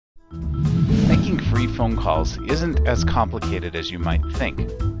free phone calls isn't as complicated as you might think.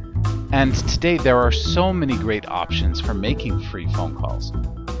 And today there are so many great options for making free phone calls.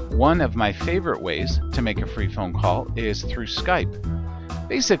 One of my favorite ways to make a free phone call is through Skype.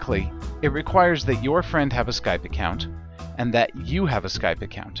 Basically, it requires that your friend have a Skype account and that you have a Skype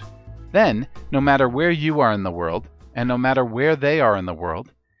account. Then, no matter where you are in the world and no matter where they are in the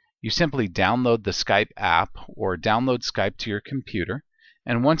world, you simply download the Skype app or download Skype to your computer,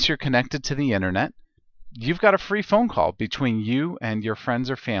 and once you're connected to the internet, you've got a free phone call between you and your friends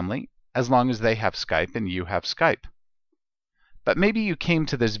or family as long as they have Skype and you have Skype. But maybe you came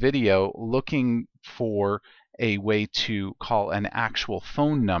to this video looking for a way to call an actual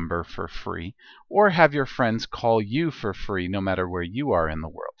phone number for free, or have your friends call you for free no matter where you are in the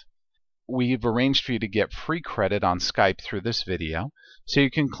world. We've arranged for you to get free credit on Skype through this video, so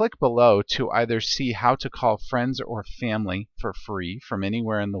you can click below to either see how to call friends or family for free from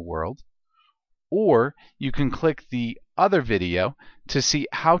anywhere in the world, or you can click the other video to see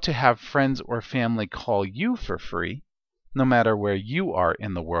how to have friends or family call you for free no matter where you are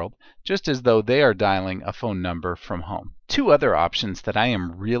in the world, just as though they are dialing a phone number from home. Two other options that I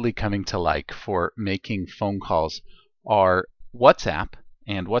am really coming to like for making phone calls are WhatsApp,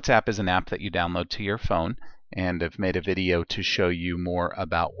 and WhatsApp is an app that you download to your phone, and I've made a video to show you more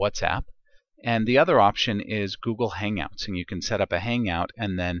about WhatsApp. And the other option is Google Hangouts, and you can set up a Hangout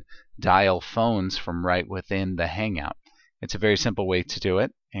and then dial phones from right within the Hangout. It's a very simple way to do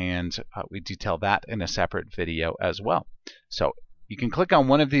it, and we detail that in a separate video as well. So you can click on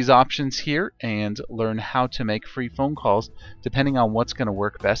one of these options here and learn how to make free phone calls depending on what's going to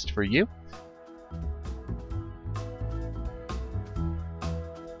work best for you.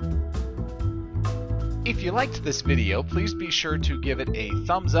 If you liked this video, please be sure to give it a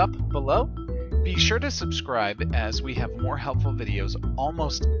thumbs up below. Be sure to subscribe as we have more helpful videos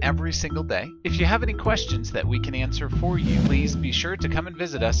almost every single day. If you have any questions that we can answer for you, please be sure to come and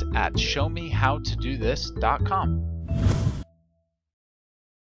visit us at showmehowtodothis.com.